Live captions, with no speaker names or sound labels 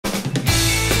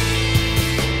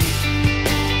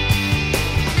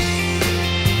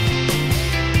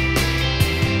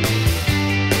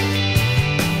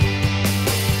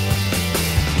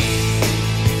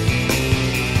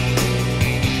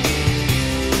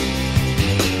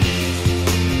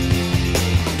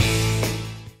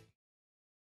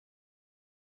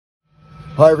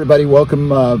Hi everybody, welcome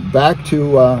back to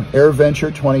AirVenture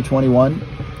 2021.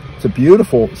 It's a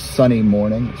beautiful sunny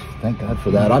morning. Thank God for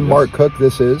that. I'm Marc Cook.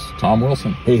 This is Tom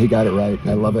Wilson. Hey, he got it right.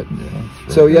 I love it. Yeah,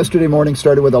 so yesterday morning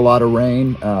started with a lot of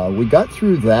rain. We got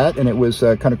through that, and it was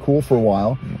kind of cool for a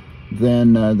while. Yeah.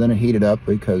 Then it heated up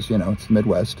because, you know, it's the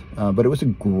Midwest. But it was a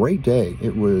great day.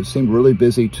 It seemed really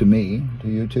busy to me. To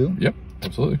you too? Yep,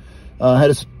 absolutely.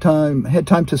 Had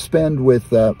time to spend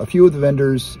with a few of the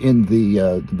vendors in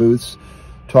the booths.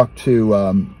 Talked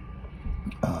to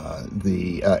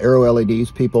the Aero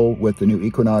LEDs people with the new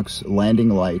Equinox landing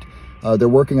light. They're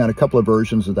working on a couple of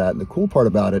versions of that, and the cool part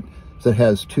about it is it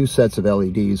has two sets of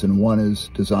LEDs, and one is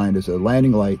designed as a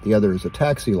landing light, the other is a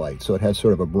taxi light, so it has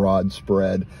sort of a broad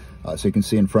spread, so you can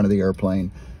see in front of the airplane.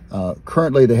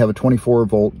 Currently, they have a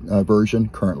 24-volt version.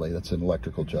 Currently, that's an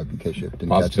electrical joke, in case you didn't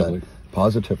catch that.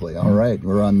 Positively. All right,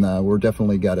 we're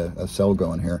definitely got a cell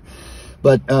going here.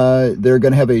 But they're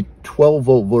going to have a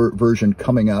 12-volt version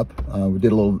coming up. We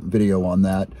did a little video on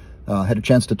that. Had a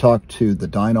chance to talk to the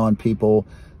Dynon people.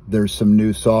 There's some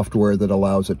new software that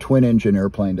allows a twin-engine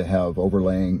airplane to have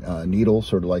overlaying needles,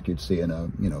 sort of like you'd see in a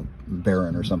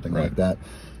Baron or something like that.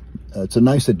 It's a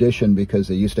nice addition because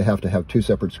they used to have two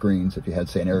separate screens if you had,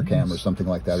 say, an AirCam or something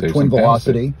like that. Or twin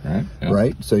velocity,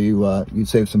 right? So you'd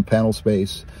save some panel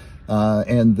space.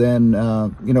 And then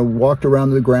walked around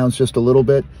the grounds just a little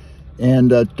bit.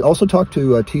 And also talked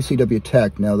to TCW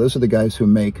Tech. Now, those are the guys who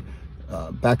make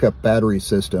backup battery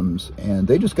systems, and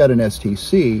they just got an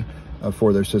STC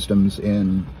for their systems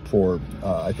for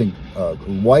I think, a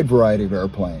wide variety of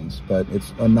airplanes, but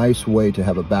it's a nice way to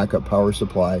have a backup power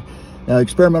supply. Now,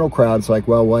 experimental crowd's like,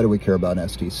 well, why do we care about an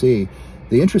STC?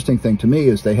 The interesting thing to me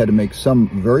is they had to make some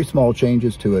very small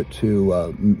changes to it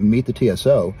to meet the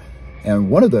TSO, and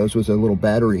one of those was a little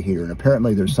battery heater, and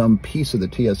apparently there's some piece of the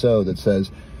TSO that says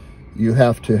you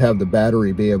have to have the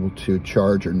battery be able to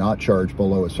charge or not charge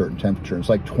below a certain temperature. It's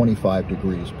like 25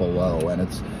 degrees below, and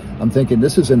I'm thinking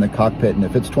this is in the cockpit, and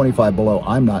if it's 25 below,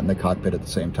 I'm not in the cockpit at the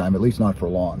same time, at least not for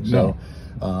long. So,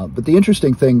 but the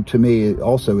interesting thing to me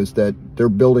also is that they're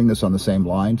building this on the same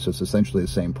line, so it's essentially the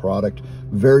same product.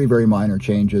 Very, very minor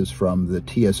changes from the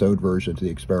TSO version to the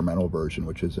experimental version,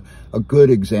 which is a good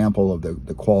example of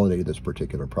the quality of this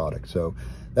particular product. So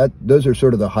those are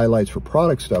sort of the highlights for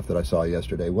product stuff that I saw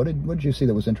yesterday. What did you see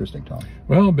that was interesting, Tom?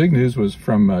 Well, big news was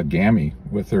from GAMI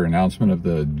with their announcement of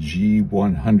the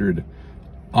G100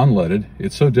 unleaded.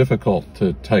 It's so difficult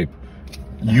to type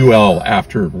UL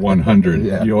after 100.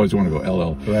 Yeah. You always want to go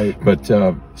LL. Right. But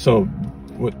so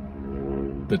what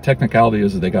the technicality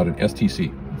is that they got an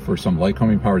STC for some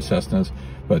Lycoming powered Cessnas,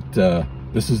 but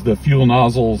this is the fuel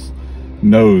nozzle's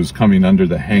nose coming under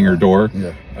the hangar door,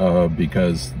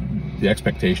 because the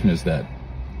expectation is that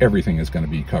everything is going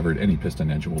to be covered. Any piston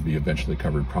engine will be eventually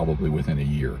covered, probably within a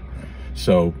year.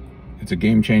 So it's a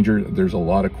game changer. There's a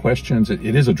lot of questions.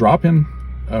 It is a drop-in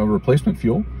replacement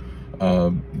fuel.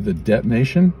 The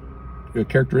detonation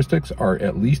characteristics are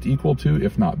at least equal to,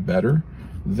 if not better,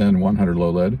 than 100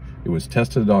 low lead. It was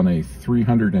tested on a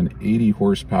 380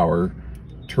 horsepower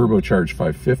turbocharged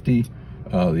 550.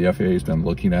 The FAA has been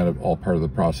looking at it, all part of the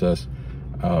process.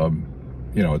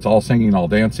 It's all singing, all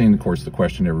dancing. Of course, the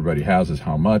question everybody has is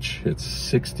how much. It's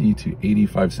 60 to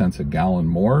 85 cents a gallon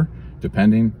more,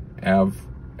 depending. Av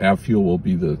Fuel will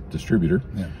be the distributor.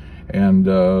 Yeah. And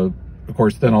of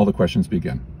course, then all the questions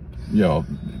begin.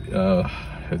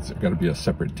 It's got to be a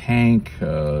separate tank,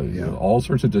 all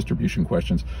sorts of distribution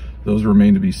questions. Those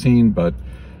remain to be seen, but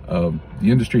the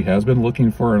industry has been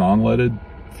looking for an unleaded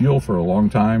fuel for a long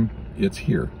time. It's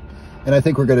here. And I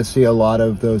think we're going to see a lot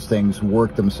of those things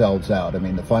work themselves out. I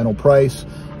mean, the final price,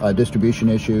 distribution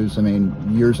issues. I mean,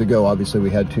 years ago, obviously, we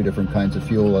had two different kinds of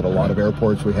fuel at a lot of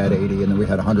airports. We had 80 and then we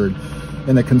had 100.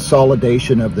 And the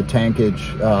consolidation of the tankage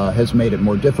has made it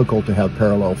more difficult to have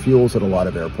parallel fuels at a lot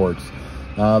of airports.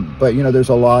 But there's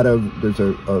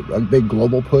a big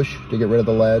global push to get rid of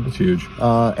the lead. It's huge.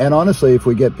 And honestly, if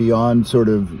we get beyond sort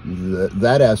of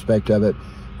that aspect of it,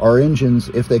 our engines,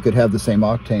 if they could have the same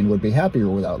octane, would be happier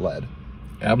without lead.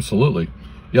 Absolutely.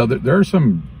 Yeah, there are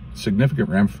some significant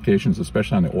ramifications,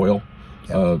 especially on the oil.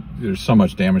 There's so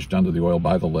much damage done to the oil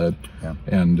by the lead.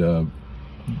 And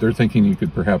they're thinking you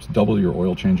could perhaps double your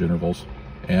oil change intervals,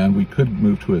 and we could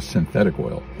move to a synthetic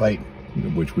oil,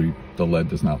 which the lead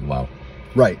does not allow.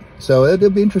 Right. So it'll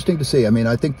be interesting to see. I mean,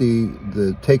 I think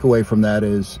the takeaway from that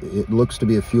is it looks to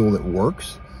be a fuel that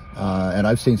works. And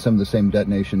I've seen some of the same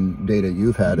detonation data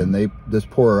you've had, and this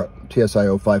poor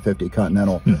TSIO 550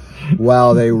 Continental,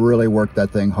 wow, they really worked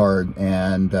that thing hard,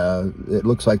 and it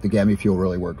looks like the GAMI fuel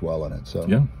really worked well in it. So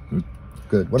yeah,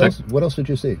 Good. What else? What else did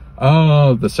you see?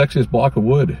 The sexiest block of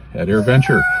wood at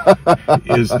AirVenture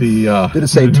is the. Did it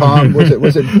say Tom?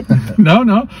 Was it?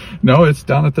 No. It's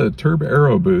down at the Turb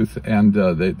Aero booth, and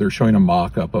they're showing a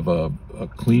mock-up of a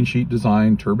clean sheet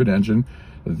design turbine engine.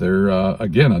 They're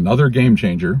again another game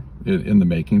changer in the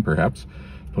making, perhaps,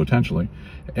 potentially.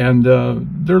 And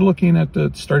they're looking at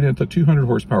starting at the 200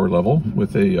 horsepower level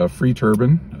with a free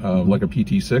turbine, like a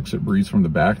PT6. It breathes from the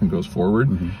back and goes forward.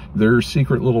 Their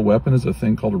secret little weapon is a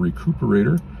thing called a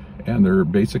recuperator, and they're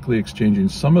basically exchanging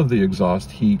some of the exhaust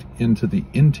heat into the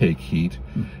intake heat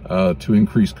to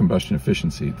increase combustion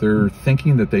efficiency. They're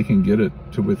thinking that they can get it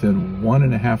to within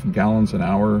 1.5 gallons an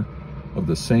hour of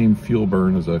the same fuel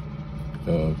burn as a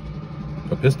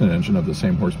piston engine of the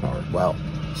same horsepower. Wow.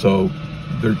 So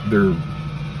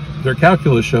their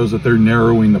calculus shows that they're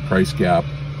narrowing the price gap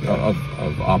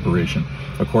of operation.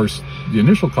 Of course, the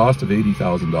initial cost of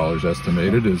 $80,000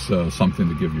 estimated is something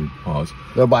to give you pause.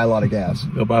 They'll buy a lot of gas.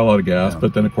 They'll buy a lot of gas,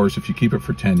 but then of course, if you keep it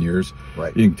for 10 years,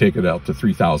 you can take it out to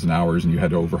 3,000 hours, and you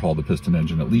had to overhaul the piston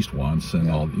engine at least once,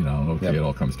 and all it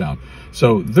all comes down.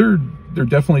 So they're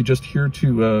definitely just here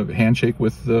to handshake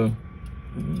with the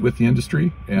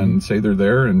industry and say they're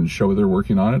there and show they're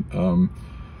working on it.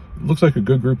 Looks like a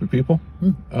good group of people.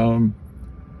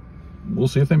 We'll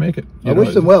see if they make it. I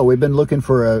wish them well. We've been looking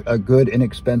for a good,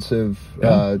 inexpensive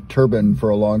turbine for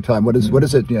a long time. What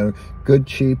is it? Good,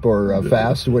 cheap, or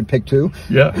fast? Would pick two.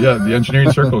 Yeah. The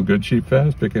engineering circle: good, cheap,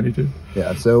 fast. Pick any two.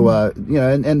 Yeah. So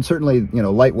and certainly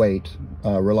lightweight,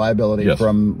 reliability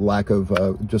from lack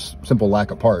of just simple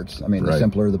lack of parts. I mean, the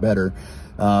simpler the better.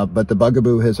 But the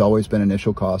bugaboo has always been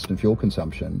initial cost and fuel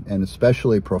consumption, and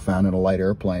especially profound in a light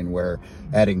airplane where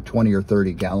adding 20 or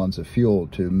 30 gallons of fuel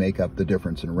to make up the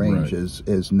difference in range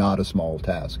is not a small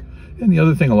task. And the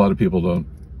other thing a lot of people don't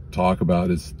talk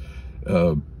about is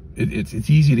it's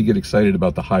easy to get excited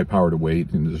about the high power to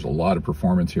weight, and there's a lot of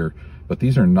performance here, but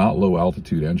these are not low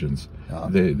altitude engines.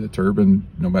 The turbine,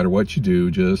 no matter what you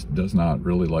do, just does not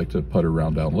really like to putter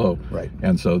around down low.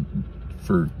 And so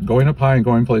for going up high and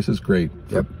going places, great.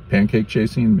 For pancake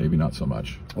chasing, maybe not so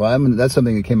much. Well, that's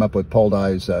something that came up with Paul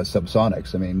Dye's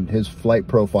Subsonics. I mean, his flight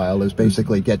profile is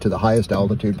basically get to the highest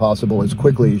altitude possible as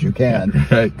quickly as you can,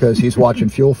 because he's watching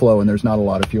fuel flow and there's not a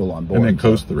lot of fuel on board. And then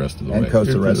coast the rest of the way. And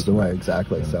coast the rest of the way,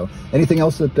 exactly. So anything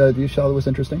else that you saw that was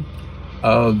interesting?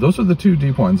 Those are the two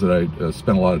deep ones that I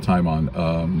spent a lot of time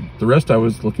on. The rest I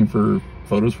was looking for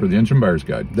photos for the Engine Buyer's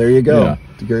Guide. There you go.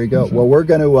 There you go. Well, we're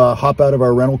going to hop out of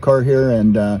our rental car here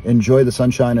and enjoy the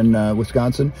sunshine in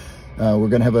Wisconsin. We're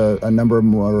going to have a number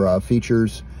more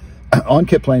features on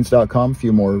kitplanes.com, a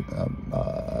few more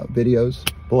videos.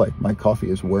 Boy, my coffee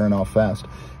is wearing off fast.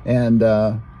 And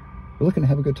we're looking to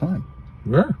have a good time.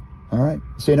 Sure. All right.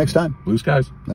 See you next time. Blue skies.